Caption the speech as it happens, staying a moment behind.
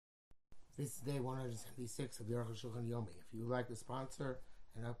This is day 176 of the Aruch Shulchan Yomi. If you would like to sponsor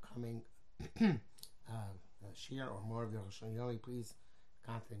an upcoming shir or more of the Aruch Shulchan Yomi, please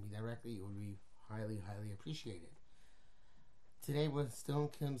contact me directly. It would be highly, highly appreciated. Today we're still in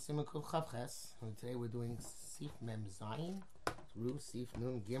Kim Siman Kuf Chavches, and today we're doing Sif Mem Zayin through Sif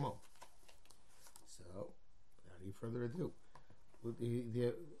Nun Gimel. So, without any further ado,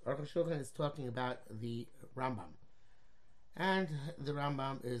 the Aruch Shulchan is talking about the Rambam. And the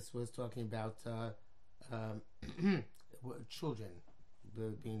Rambam was talking about children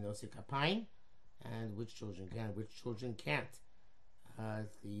being Nosei Kapayim, and which children can, which children can't.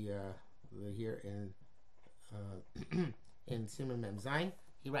 Here in Siman Mem Zayin,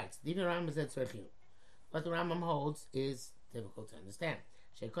 he writes, Dina Rambam zed tzorchim. What the Rambam holds is difficult to understand.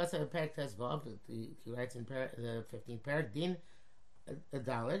 Shekosa Perek Tes Vav, he writes in the 15th Perek, Din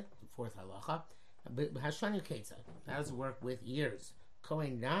Daled, the fourth halacha. Hashani Ketza. How does it work with years?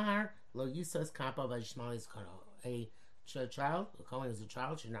 Kohen Nar lo yisas kappa v'yishmalis kano. A child, a Kohen is a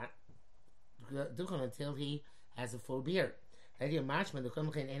child, should not duchen until he has a full beard. It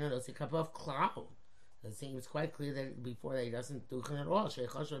seems quite clear that before that he doesn't duchen at all.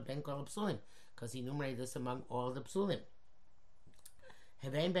 Because he enumerated this among all the psulim.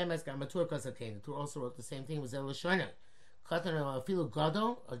 The Tur also wrote the same thing with Zelashona. A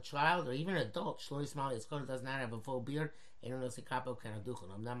child or even an adult, does not have a full beard. The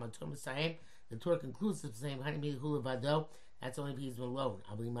Torah concludes the same. That's only if he's alone.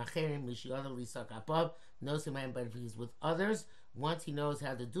 But if he's with others, once he knows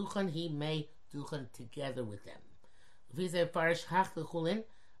how to duchen, he may duchen together with them. If he's a parish chulin,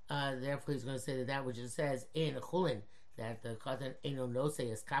 therefore he's going to say that which it says in chulin that the katan eno nose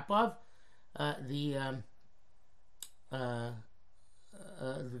is kapov, the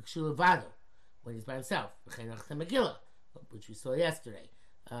Kshulavado, when he's by himself, Megillah, which we saw yesterday.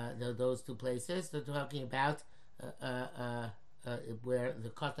 Those two places, they're talking about where the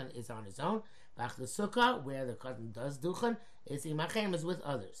katan is on his own. Bach the Sukkah, where the katan does duchen, is imachem, is with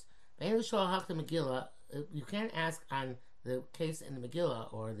others. Megillah, you can't ask on the case in the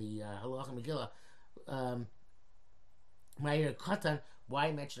Megillah or the halacha Megillah.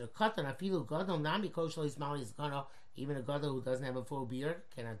 Why mention a katan? Afilu gadol nami koshlo ismali is gano. Even a gadol who doesn't have a full beard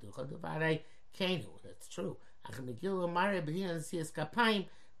cannot do chaduvare kenu. That's true. Megillah mare b'dina nesias kapayim,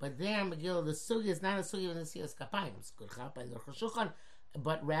 but there Megillah the sugi is not a sugi of nesias kapayim. It's good chap by the Chashulchan,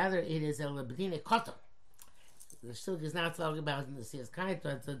 but rather it is a b'dina katan. The sugi is not talking about nesias kapayim.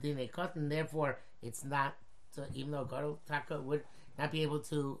 It's a b'dina katan. Therefore, it's not. Even though gadol taka would not be able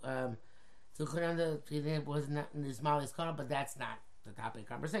to. It was not in his Mali's corner, but that's not the topic of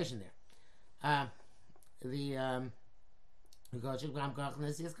conversation there. Among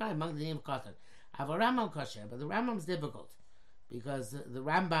the name of Katan. I have a Rambam kosher, but the Rambam is difficult because the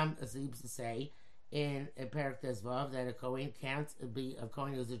Rambam seems to say in a Perek Tes Vav that a Kohen can't be a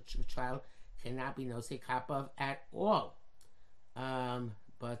Kohen who's a child cannot be Nosei Kapov at all.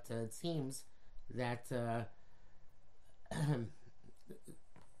 But it seems that.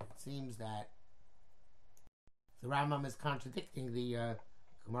 The Rambam is contradicting the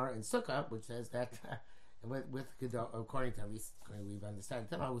Gemara in Sukkah, which says that with Gedol, according to at least we've understood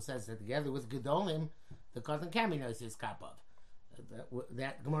the who says that together with Gedolim, the katan can be Nosei Kapov.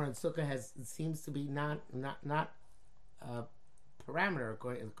 That Gemara in Sukkah seems to be not parameter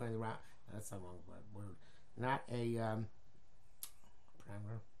according to the Rambam. That's a wrong word. Not a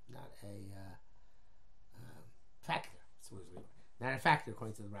parameter, not a factor. Not a factor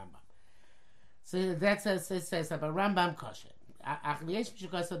according to the Rambam. So that says about Rambam kosher.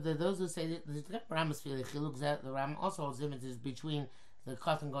 Those who say that the Rambam is the Rambam also holds images between the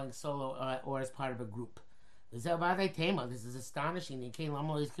katan going solo or as part of a group. This is astonishing.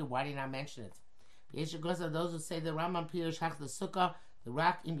 Why did you not mention it? Those who say the Rambam pirush hach the sukkah the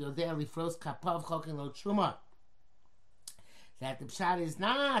rak im yodeh lifros kapav chokin lo truma. That the pshat is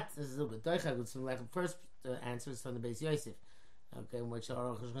not. This is a bit doichag. It's like the first answers from the Beis Yosef. Okay, in which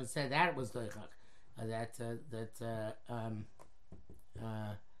Aruch Shulchan said that it was doichak,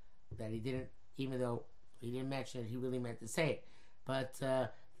 that he didn't, even though he didn't mention it, he really meant to say it. But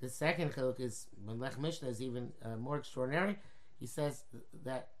the second chiluk is when Lech Mishnah is even more extraordinary. He says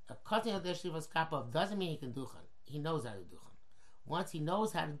that a cutting of the shivas kapov doesn't mean he can duchen. He knows how to duchen. Once he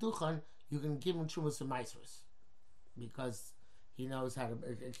knows how to duchen, you can give him trumas and maasros because he knows how to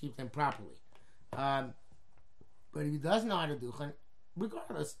keep them properly. But if he doesn't know how to duchen,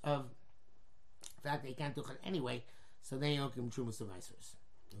 regardless of the fact that he can't duchen anyway, so then you don't give him trumas and maasros.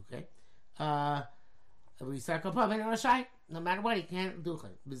 Okay? No matter what, he can't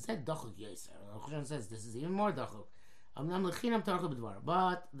duchen. But Zed dochuk yoser. Choshen says this is even more dochuk. But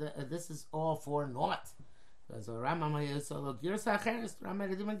this is all for naught. Because Rambam Hayosolo Girsa Cheres,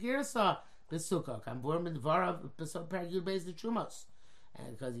 Rambam Girsa Besukkah, Kambur Midvarav Besok Pergil Beis the Trumos.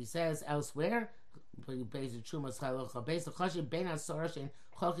 And because he says elsewhere, Beis the Trumos Chalocha Beis the Chashi Ben Asarash and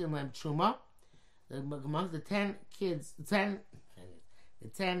Chokim Lem Truma. Among the 10 kids, the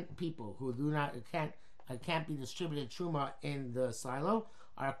 10 people who can't be distributed truma in the silo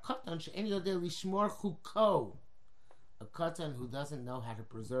are katan she'en yodeh lishmor chuko, a katan who doesn't know how to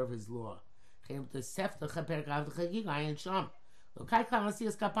preserve his law. According to this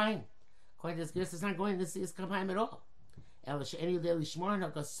Gersa, is not going to see his kapayim at all. He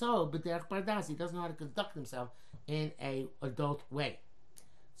doesn't know how to conduct himself in an adult way.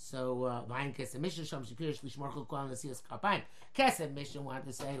 So, Kesem Mission wanted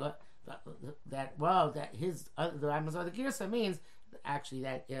to say that his the Amazon the Girsa means actually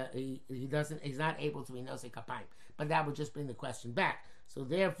that he's not able to be Nosei Kapayim, but that would just bring the question back. So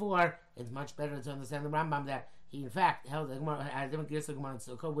therefore, it's much better to understand the Rambam that he in fact held a different Girsa Gemara in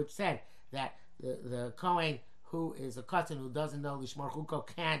Sukkot, which said that the Kohen who is a Katan who doesn't know Lishmor Chuko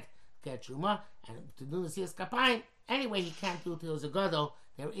can't get Truma, and to do the Siyas Kapayim anyway he can't do it till he's a Gadol.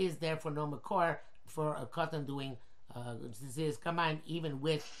 There is therefore no makor for a katan doing this combined even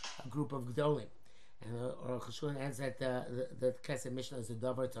with a group of gedolim. And or Cheshuvah ends that the Kesef Mishnah is a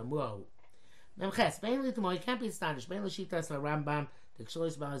davar tamuahu. Memches mainly tomorrow you can't be astonished. Mainly shitas Rambam the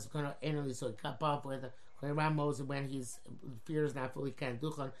Ksholis Bal is going to annually so cut off with when Ramos when his fears not fully can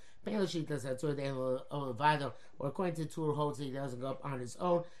duchan. Mainly shitas Hatzur de Olavado or according to Tur holds he doesn't go up on his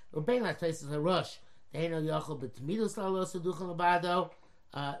own. Or Beinlat places a rush. They know Yachol betmidus lalos duchan labado.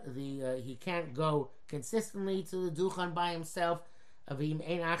 He can't go consistently to the duchan by himself. Avim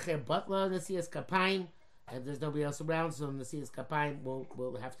ein acher butler Nesias Kapayim. If there's nobody else around, so Nesias Kapayim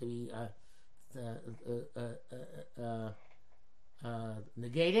will have to be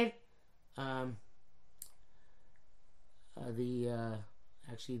negated.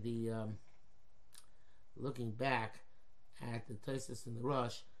 Looking back at the Tosfos and the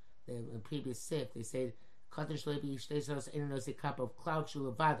Rosh, in previous sif, they say Katan shleipi shteisos ein nosei kapov klauk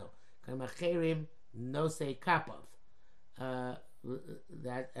shulavado kamacherim nosei kapov.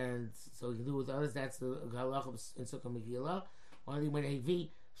 That and so you can do with others. That's the halachah in Sukkah Megillah. Only when a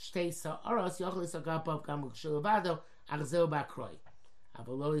v shteisa oros yochel isakapov kamuk shulavado achzeu bakroi.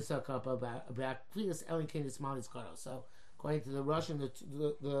 Avolo isakapov bakvius elinkin ismalis karo. So according to the Russian,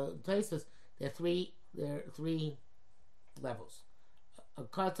 the Tosfos, there are three levels. A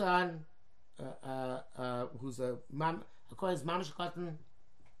katan. Who's a according to mamash katan,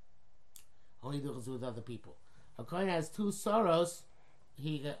 only does with other people. According has two soros,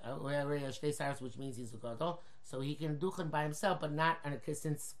 he which means he's a gadol, so he can duchen by himself, but not on a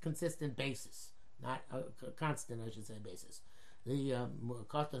consistent basis, not a constant, I should say, basis. The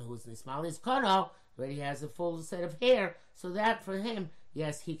katan who's in Ismail is kano already has a full set of hair, so that for him,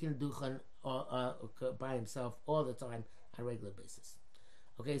 yes, he can duchen by himself all the time on a regular basis.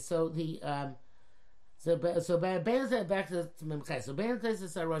 Okay, so the back to Memches. So Be'ez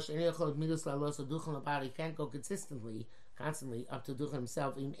is a rush. Any echol midus lalos duchen about. He can't go constantly up to duchen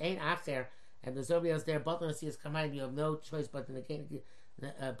himself. In ein acher, and there's nobody else there. But when Siyas Kapayim, you have no choice but to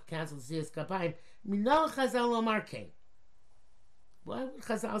cancel Siyas Kapayim. Minol Chazal Lomar Kein. Why would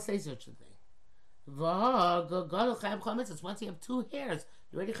Chazal say such a thing? Once you have two hairs,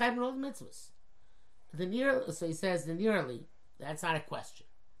 you already chayv in all the mitzvahs. So he says the nearly. That's not a question.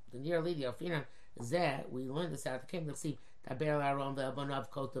 The nearly the Alfinan Zeh, we learned this out. The King of see Taber Laron the Abonav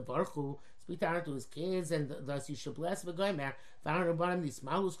Kota Baruchu speak down to his kids, and thus you should bless the Goymer. Found about him, the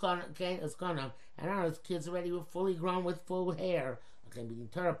Smalus Konam, and now his kids already were fully grown with full hair. Okay, we can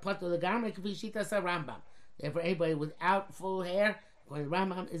turn a put to the garment, Kavishita Sa Rambam. Therefore, anybody without full hair, going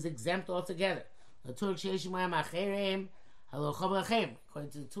Rambam is exempt altogether. The Tur Sheshimam Acherim, Hello Chavachem.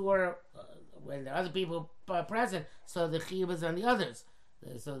 According to the Tur, when the other people are present, so the chiyuv is on the others.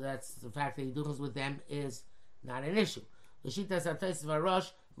 So that's the fact that he duchas with them is not an issue. The Shitas HaTosfos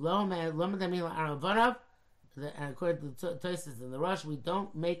Varosh Lo Medamil Aravanav. And according to the Tosfos and the Rosh, we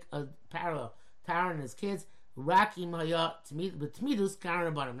don't make a parallel. Tara and his kids Rakim Haya Tmidus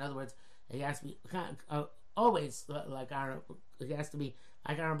Karen Abanim. In other words, it has to be always like Aaron. It has to be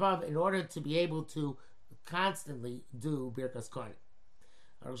like Aaron above in order to be able to constantly do Birkas Kohen.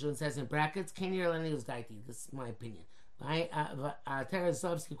 Roshun says in brackets, Kenir Lenius Daiti. This is my opinion. I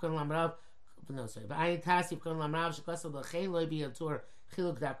Tasif Kun Lamrav Shekasel B'Chein Loi Bi Atur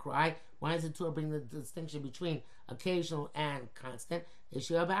Chiluk Da Cry. Why does the Torah bring the distinction between occasional and constant?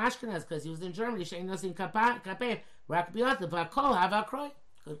 Yeshua Ashkenaz, because he was in Germany. Shein Nosin Kapeh Rak Biyot V'Kol Hava Kroy.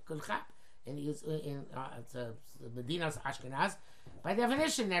 Good chap. and he's in Medina's Ashkenaz. By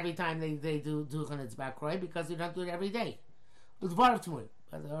definition, every time they do duchen, it's bakroy because we don't do it every day. With Dvarav Tmurim,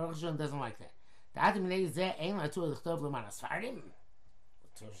 but the Aruch Shulchan doesn't like that. The Adam Zeh Ein LaTur L'Chtov L'man Asfarim.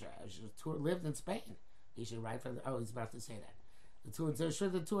 Tur lived in Spain. He should write for the. Oh, he's about to say that.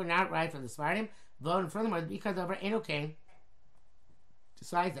 The Tur not write for the Sfarim. Vote in front of them because over Enokain.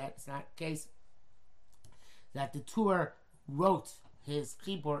 Besides that, it's not the case that the Tur wrote his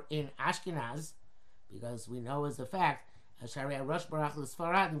Chibur in Ashkenaz, because we know as a fact, Sharia Rosh Barach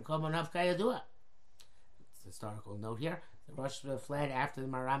L'Sfaradim Komonav Kayadua. It's a historical note here. The Rosh fled after the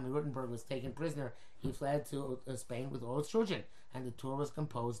Maram Rutenberg was taken prisoner. He fled to Spain with all his children, and the Torah was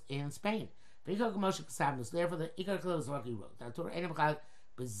composed in Spain. Therefore, the Ikar Klal is what he wrote. The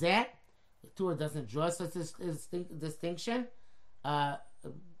Torah doesn't draw such a distinction.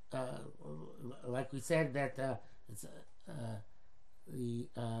 Like we said, that it's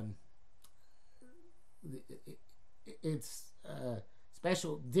it's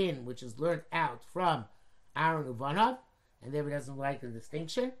special din which is learned out from Aaron Uvanav, and therefore doesn't like the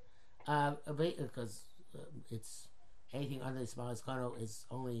distinction because it's anything under the smallest kano is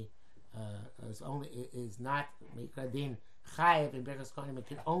not mikra din chayev in birkas kohanim. It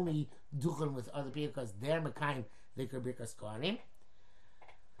can only duchen with other people because they're mekayim the birkas kohanim.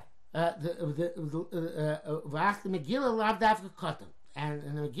 The Megillah lav dafka katan, and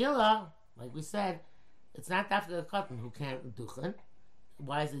in the Megillah, like we said, it's not dafka katan who can't duchen.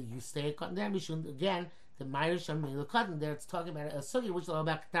 Why is it you stay at katan there? Mishun again the Meir Sham Megillah katan there. It's talking about a sugi which is all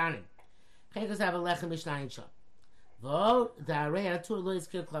about katanim. Chekas have a lechem mishnayim sham. Vo the area tur lo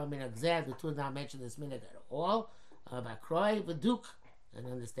yizkir klar minag zeh. The tur not mention this minag at all about kroy v'duk, and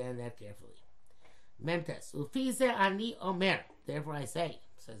understand that carefully. Memtes ufize ani omer. Therefore I say.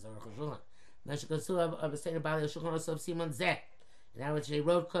 Says Aruch Shulchan. Meshakasu of a state of Bali Shulchan Osov Simon Zeh. Now which they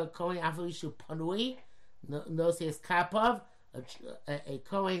wrote Kohen Afilishu Panui, no says Kapov, a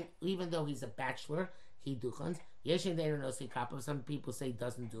Kohen, even though he's a bachelor, he duchans. Yeshin they don't know say Kapov. Some people say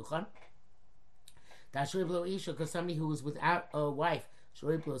doesn't duchan. Dashriblo Isha, because somebody who is without a wife,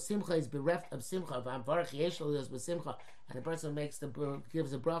 Shriblo Simcha is bereft of Simcha. Vamvarach Yeshlo is with Simcha, and the person gives the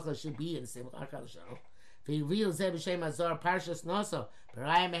bracha should be in Simcha. The real Zeb Shem Azor Parshas Noso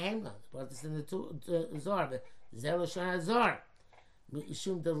Peraya Mehemla. But it's in the Zor, but Zeloshon Azor.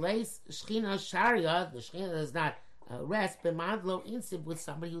 Mishum delays Shechina Sharia. The Shechina does not rest. B'madlo insib with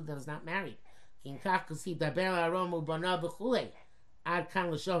somebody who does not marry. Kinkach Kasi Daber Aromu Bana B'Chule Ad Kan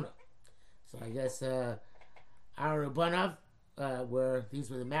Lashona. So I guess our Rabbanov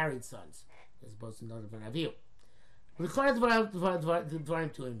these were the married sons, as opposed to Nadav and Avihu.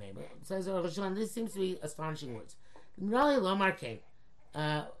 Says this seems to be astonishing words.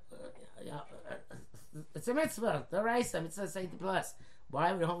 It's a mitzvah, the Raisa, mitzvah Saint Plus.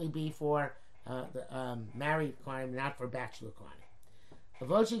 Why would it only be for the married Kohanim, not for bachelor Kohanim? The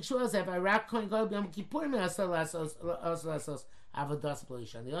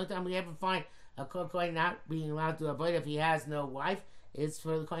only time we ever find a Kohen not being allowed to avoid if he has no wife is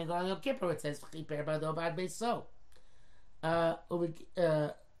for the Kohen Gadol Yom Kippur. It says so. But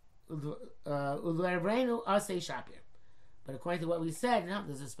according to what we said, no,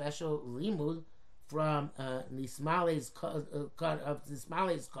 there's a special limud from Nismale's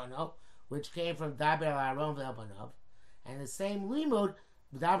Kono, which came from Daber Aaron V'Elbanov, and the same limud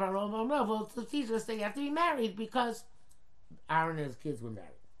Daber Aaron V'Elbanov will teach us they have to be married because Aaron and his kids were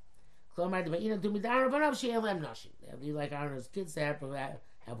married. They have to be like Aaron and his kids to have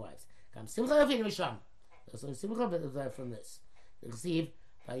wives. So Simcha from this. Receive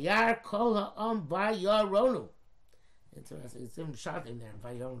Vayar Kol Ha'am Vayaronu. Interesting. It's in shocking there.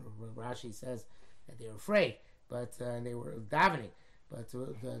 Vayaronu. Rashi says that they were afraid, but they were davening. But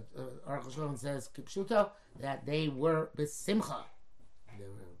the Aruch Shulchan says Kipshuto that they were besimcha. They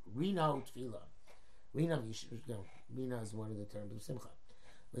were Reno Tefillah. Reno, Reno is one of the terms of Simcha.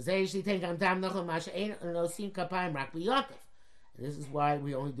 And this is why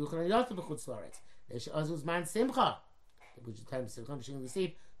we only do Chana Yosef b'chutz la'aretz. There's also man Simcha, which is time Simcha Mishing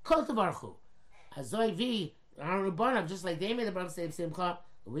receive Kol Tavarchu. Azoi vi Aaron Rabbanov, just like they made the bracha save Simcha.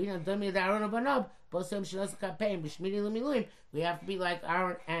 We don't do me the Aaron Rabbanov. Both them shinos kapeim b'shmini l'miluim. We have to be like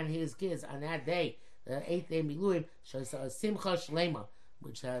Aaron and his kids on that day, the 8th day miluim. Shows a Simcha Shlema,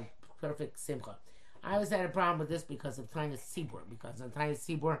 which had perfect Simcha. I always had a problem with this because of Tainis Tzibur. Because on Tainis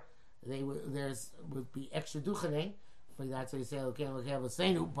Tzibur, would be extra duchening. That's why you say okay, by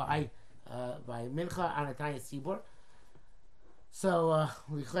mincha on a Tainis Tzibur. So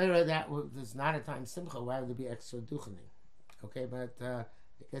we clear that there's not a time simcha. Why would there be extra duchening? Okay, but I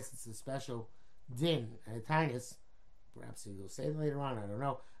guess it's a special din and a Tainis. Perhaps you'll say it later on. I don't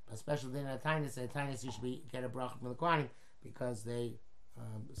know. a special din of Tainus, and Tainus you should get a bracha from the Kohanim because they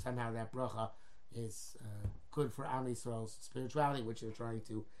somehow that bracha is good for Am Yisrael's spirituality, which they're trying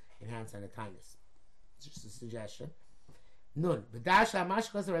to enhance on a Tainus. It's just a suggestion. Nun, b'dash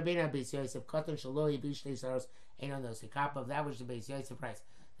ha'mashkos Rabbeinu Beis Yosef Katan shelo yibish shtei saros ein on those hikap of that which the Beis Yosef writes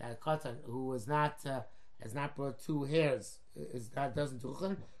that Katan who was not has not brought 2 hairs is that doesn't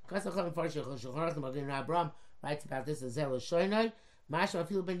duchen. Kasachon Farshich Shulchan Magen Abraham writes about this as Zel Shoynai. Mashma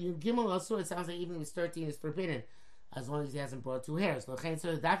Afil Ben Yud Gimel also it sounds like even if he's 13 is forbidden as long as he hasn't brought 2 hairs. So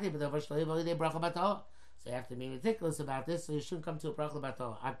you have to be meticulous about this, so you shouldn't come to a bracha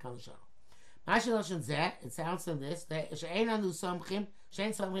batala. Ad kan shal. It sounds from this that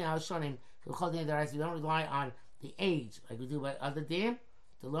we don't rely on the age like we do by other dim.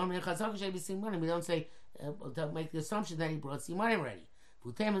 To learn we don't say don't make the assumption that he brought simanim already.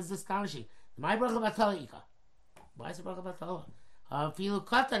 Futem is astonishing. My bracha batala ika. Why is the bracha batala? Filu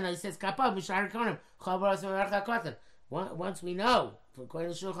katan. He says kapah b'shar konim chavras v'mercha katan. Once we know,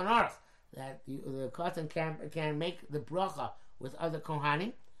 according to Shulchan Aruch, that the katan can make the bracha with other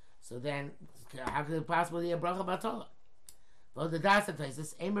kohanim. So then, how could it possibly be a bracha batala? Well, the Dasa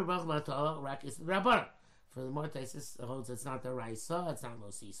Taisis, Eimer bracha batala, rak is the Rabbanon. Furthermore, Taisis holds it's not the Raisa, it's not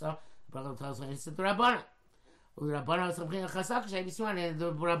Lo Sisa. The bracha batala is the Rabbanon. The Rabbanon is something like Chazaka, and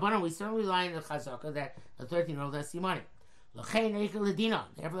the Rabbanon, we certainly rely on the Chazaka that a 13-year-old has Simanim. L'chein Eika Ladina.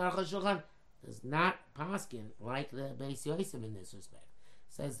 Therefore, the Aruch HaShulchan does not paskin like the Beis Yosef in this respect.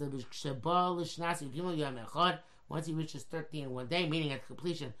 It says the Sheba L'Shnasi Gimel Yom Echad, once he reaches 13 in one day, meaning at the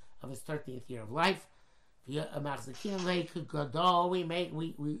completion of his 13th year of life, we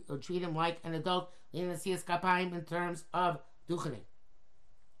treat him like an adult in terms of duchening.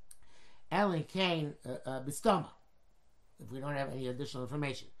 Ellen Kane bistoma, if we don't have any additional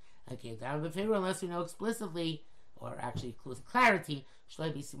information. Okay, down the figure unless we know explicitly or actually with clarity,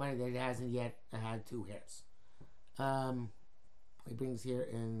 should be somebody that hasn't yet had 2 hairs. He brings here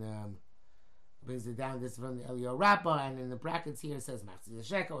in. Brings it down this from the Elio Rappa, and in the brackets here it says Machzis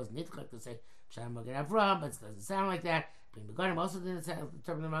Shekel is nitchak to say Pshat Magen Avram, but it doesn't sound like that. Bring Begonim also didn't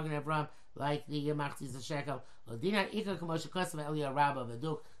interpret the Magen Avram like the Machzis Shekel. Ladina Iker Kamosha Kosav Elio Rabba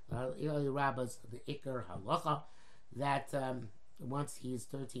Veduk. Elio Rabba's the Iker Halacha that once he is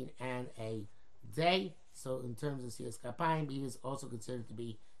 13 and a day, so in terms of Siyas Kapayim, he is also considered to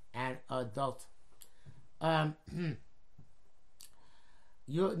be an adult.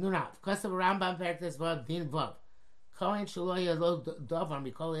 Nunav, because of Rambam Perktes Vav Din Vav, Kohen Shaloya Lo Dovam,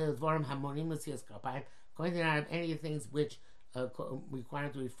 we call it Dvarim Hamonim L'Siyas Kapayim. Kohen did not have any things which require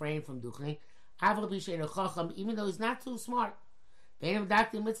him to refrain from duchening. Aval B'Shein Chacham, even though he's not too smart. Beinim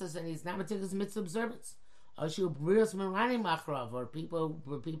Dakti Mitzvahs, and he's not meticulous mitzvah observance. Ashu Brios Merani Machrav, or people.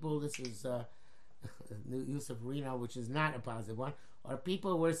 This is the use of Reno, which is not a positive one. Or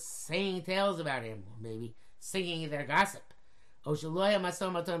people were saying tales about him, or maybe singing their gossip. Or he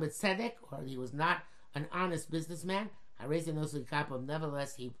was not an honest businessman.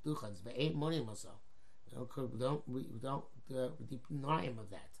 Nevertheless, he don't deny him of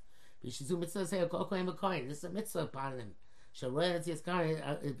that. This is a mitzvah upon him.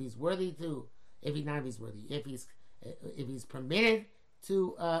 If he's worthy to, if he's permitted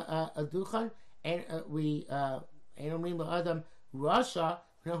to a duchan, and we Adam Russia,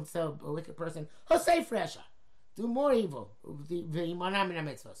 we don't tell a wicked person, Hosei Fresha. Do more evil. And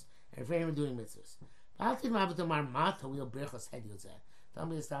refrain from doing mitzvahs. Don't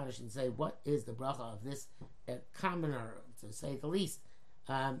be astonished and say, what is the bracha of this commoner, to say the least,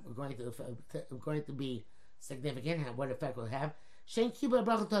 going to be significant, and what effect will it have?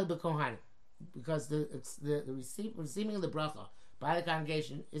 Because the receiving of the bracha by the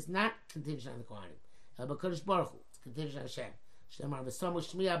congregation is not contingent on the Kohanim. It's contingent on Hashem.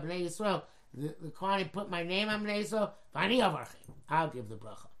 The Kohanim put my name on Bnei Yisrael, I'll give the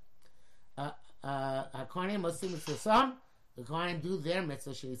bracha. Kohanim Osim Mitzvah, the Kohanim do their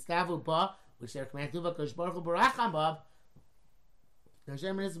mitzvah, Sheistavu Ba, which they're commanded to, because Baruch Hu Baracham Ba,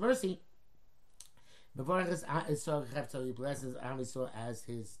 Hashem in His mercy, Bevorach Yisrael Chefto, He blesses Am Yisrael as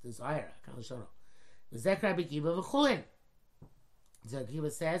His desire. V'zek Rabbi Kiva v'chulin. Rabbi Kiva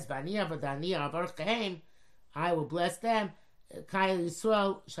says, V'ani avadani avarch kehem, I will bless them. Kayel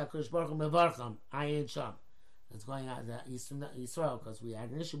Yisrael, Shakadosh Baruch Hu mevarcham, Ayin Sham. It's going on the Yisrael, because we had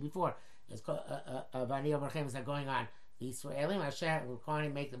an issue before. It's called V'ani avarchem is going on. The Yisraelim, Hashem, the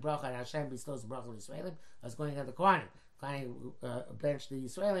Kohanim make the bracha, and Hashem bestows the bracha on the Yisraelim. It's going on the Kohanim. Kohanim bench the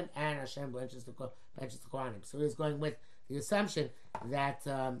Yisraelim, and Hashem benches the Kohanim. So he's going with the assumption that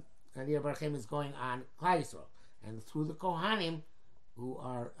V'ani avarchem is going on Klal Yisrael, and through the Kohanim, who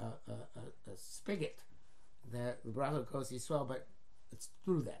are a spigot, the bracha goes to Yisrael, but it's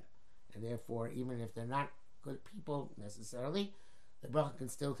through them. and therefore, even if they're not good people necessarily, the bracha can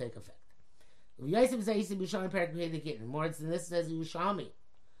still take effect. More than this says Yerushalmi.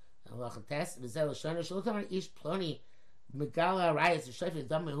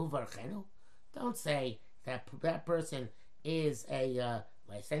 Don't say that person is a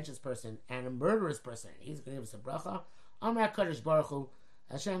licentious person and a murderous person. He's going to give us a bracha. Amar Kadosh Baruch Hu,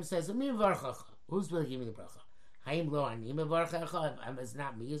 Hashem says, who's going to give me the bracha? Haim lo ani mevarchecha. If it's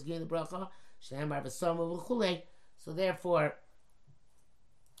not me who's giving the bracha, Shneimar v'somu v'chulei. So therefore,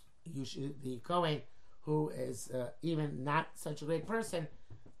 you should, the Kohen who is even not such a great person,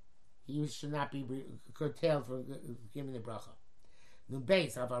 he should not be curtailed from giving the bracha. The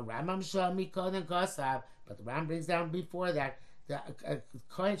base of a Rambam Shami Kohen Kosav, but the Ram brings down before that the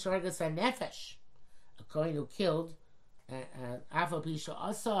Kohen Shargas Nefesh, a Kohen who killed Afal Pisha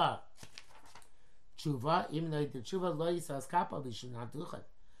Asa Tshuva, even though the Tshuva lo yisas kapal, he should not do it.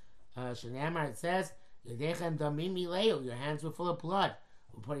 Shenamar, it says, Yedechem damim mileu, your hands were full of blood.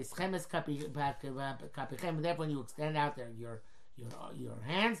 Therefore, when you extend out there your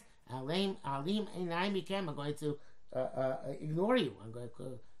hands, alim einayim mikem, I'm going to ignore you. I'm going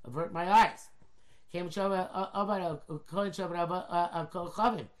to avert my eyes. A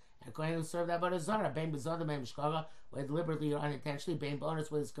Kohen who served Avodah Zarah, ben bezada ben mishkaga, whether deliberately or unintentionally, ben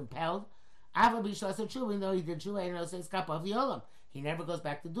bonus was compelled. Ava b'shas tshuva, even though he did tshuva, and says kapav yolam, he never goes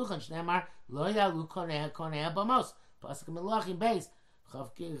back to duchen. Shneimar lo yalu koneh bamos. Pasuk Melachim base.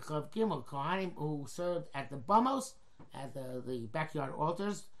 Chav Gimel, Kohanim who served at the bamos, at the backyard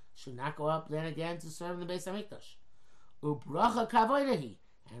altars, should not go up then again to serve in the Beis Hamikdash. Ubracha kavoidahi,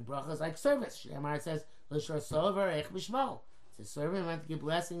 and bracha is like service. Shneimar says l'shor sover ech b'shmo, to serve him and to give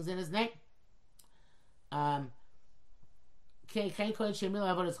blessings in his name. And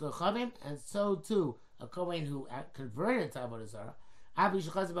so too a Kohen who converted to Avodah Zarah,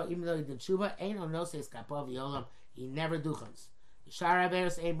 even though he did tshuva, he never duchans.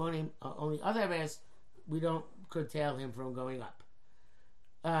 Only other averes, we don't curtail him from going up.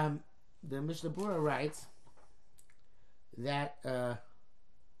 The Mishnah Berurah writes that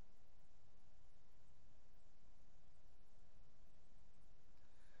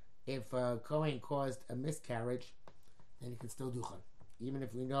if a Kohen caused a miscarriage, then he can still duchen, even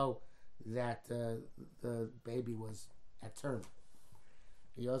if we know that the baby was at term.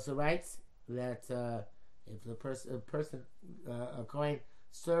 He also writes that if a Kohen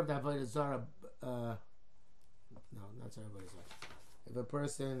served Avodah Zarah, not served Avodah Zarah. If a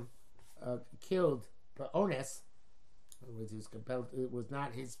person killed Ones, in other words, he was compelled, it was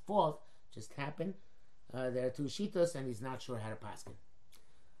not his fault, just happened. There are two shitos, and he's not sure how to paskin.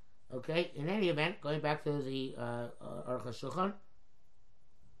 Okay, in any event, going back to the Aruch HaShulchan,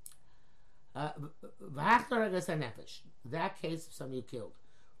 that case of somebody who killed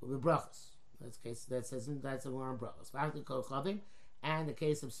will be brachas. That's case that says that's a more on brachas. And the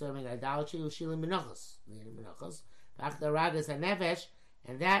case of serving idolatry was shilim menachos,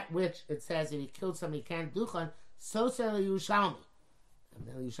 and that which it says if he killed somebody he can't duchan, so sell Yerushalmi. And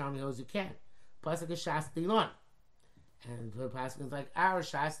then Yerushalmi holds you can. Pasuk is shas dilon. And the pasuk is like our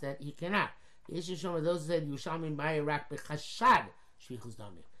shas that he cannot. The issue shown with those who said Yerushalmi ma'irak b'chashad shvichus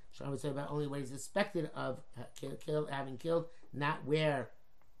damim. Shlomo would say about only what he's expected of having killed, not where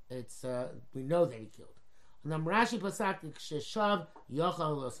it's we know that he killed. And then Rashi pasak sheshav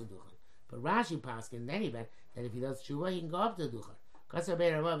yochal lo seduchan. But Rashi pasuk in any event that if he does tshuva, he can go up to duchan. Kasar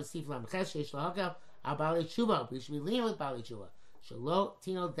be'er rav b'siflam ches sheish lahakel al bali tshuva. We should be leaning with bali tshuva. Shelo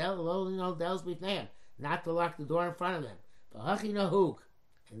tino del lo lino dels b'fneim. Not to lock the door in front of them. V'hachi nahuk.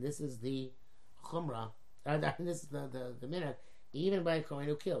 And this is the chumrah. This is the minute. Even by a Kohen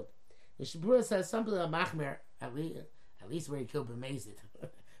who killed. The Shabura says something about Machmer, at least where he killed B'mezid.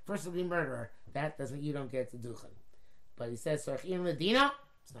 First degree murderer, that doesn't, you don't get to duchen. But he says Sarchim Ladina,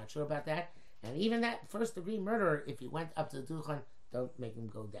 it's not sure about that. And even that first degree murderer, if he went up to the duchen, don't make him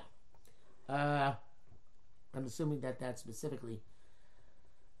go down. I'm assuming that that's specifically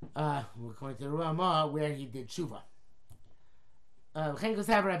according to the Ramah where he did tshuva. Back to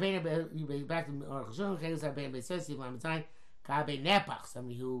Aruch HaShulchan, Kabe Nepach,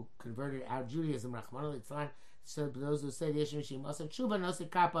 somebody who converted out of Judaism, Rachmana litzlan. So those who say the Yeshua Shim also tshuva no se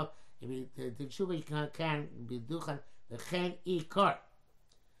kappa. If the tshuva he can be duchan the chen ikar,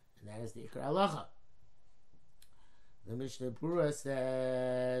 and that is the ikar halacha. The Mishnah Berurah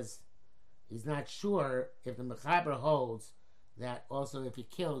says he's not sure if the Mechaber holds that also if he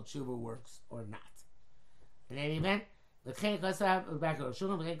killed tshuva works or not. In any event. The Chen Kosav back to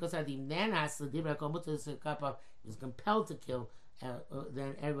Shulchan. The Chen Kosav the Nanas the Dibra Komuta the Kappa is compelled to kill.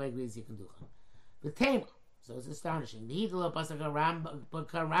 Then everybody agrees he can do it. The Tema, so it's astonishing. The Hidlo Pasaka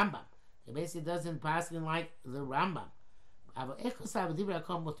Rambam It basically doesn't pass in like the Rambam. But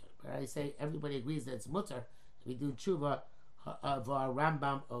I say everybody agrees that it's mutter. If we do tshuva of our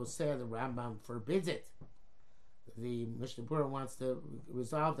Rambam Osir, the Rambam forbids it. The Mishnah Berurah wants to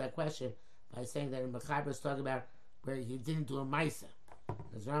resolve that question by saying that in Mechaber is talking about where he didn't do a Maisa.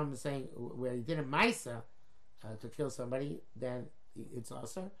 As Rambam is saying, where he did a Maisa to kill somebody, then it's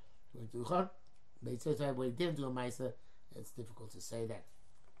also. But it says where he didn't do a Maisa, it's difficult to say that.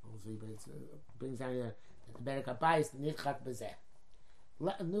 But it brings down that the Berek Abba is Nidchak B'zeh.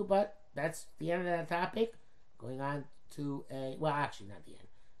 But that's the end of that topic. Going on to actually not the end.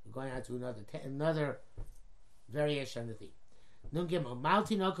 We're going on to another variation on the theme. Nun Gimel,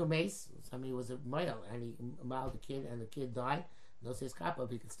 Malti Noko Meis. Somebody was a male and he maled the kid and the kid died. No says kappa,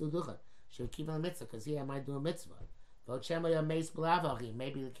 he could still do it. Should keep on the mitzvah because he might do a mitzvah. Vot Shemaya Meis B'lavachi.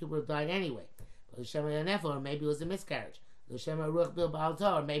 Maybe the kid would have died anyway. Vot Shemaya Nefel, or maybe it was a miscarriage. Vot Shemaya Ruach Bil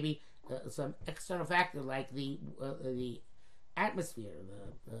Ba'alto, or maybe some external factor like the atmosphere,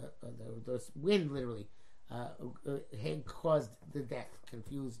 the wind literally caused the death,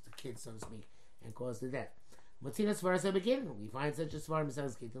 confused the kid, so to speak, and caused the death. Matinas Svaras at the beginning, we find such a Svarim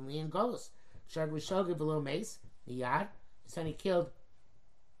says Kitanli and Golos. Shag Vishoge below Mace, Miyad, his son he killed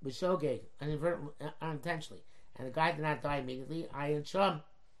Vishoge unintentionally, and the guy did not die immediately. Ayin Sham.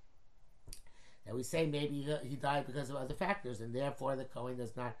 That we say maybe he died because of other factors, and therefore the Kohen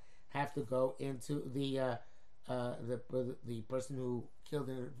does not have to go into the person who killed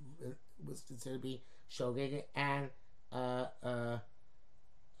him was considered to be Shogeg and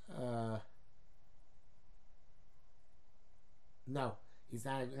no, he's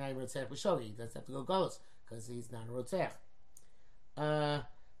not even Rotzech with Shogeg. He doesn't have to go Golos because he's not a Rotzech.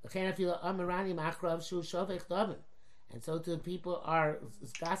 And so too people are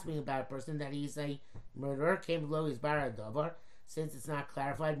gossiping about a person that he's a murderer, came below his bar davar. Since it's not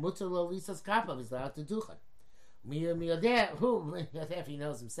clarified, mutter lo lisas kappa is allowed to do it. Who if he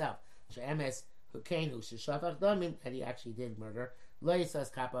knows himself, she'emes who came who sheshafach damim that he actually did murder, lo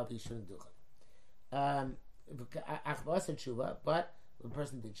lisas kappa he shouldn't do it. Achbas and tshuva, but the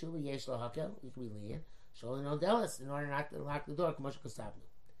person did tshuva yesh lo hakel, he can be lenient. Sholin odelis in order not to lock the door. K'mosh kosavnu.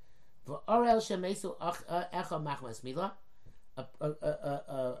 For orel shemesu echa machmas mila,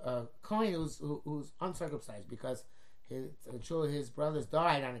 a Kohen who's uncircumcised because his brothers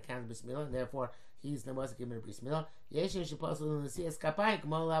died on account of bris milah, and therefore he's the wasn't given a bris milah. Yeshin shepasul l'nesias kapayim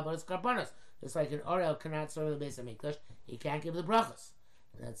k'mo la'avodas karbanos. Just like an orel cannot serve the Beis Hamikdash, he can't give the brachos.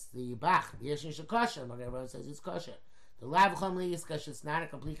 That's the bach. Yeshin shekosher, like everyone says, it's kosher. The lav chom liyiskash is not a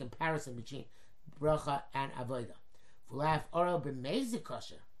complete comparison between bracha and avodah. For lav orel b'meizik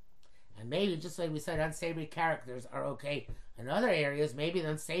kosher. And maybe, just like we said, unsavory characters are okay in other areas. Maybe the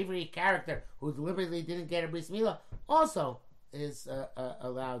unsavory character who deliberately didn't get a bris milah also is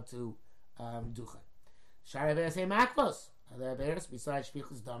allowed to do it. Shara Averos say makvos. Other Averos, besides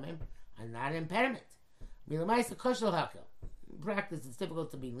shpichus damim, are not an impediment. Milamaisa koshel hakel. In practice, it's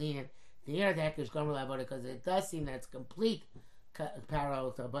difficult to be lenient. The air heck is gomer la'avodah because it does seem that it's complete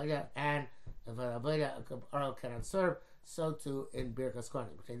parallel to avodah, and if avodah oral cannot serve, so too in Birkas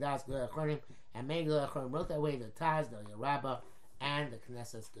Kohanim. And Megillah Achronim wrote that way the Taz, the Yerabah, and the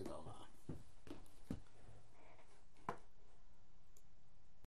Knesset Gedolah.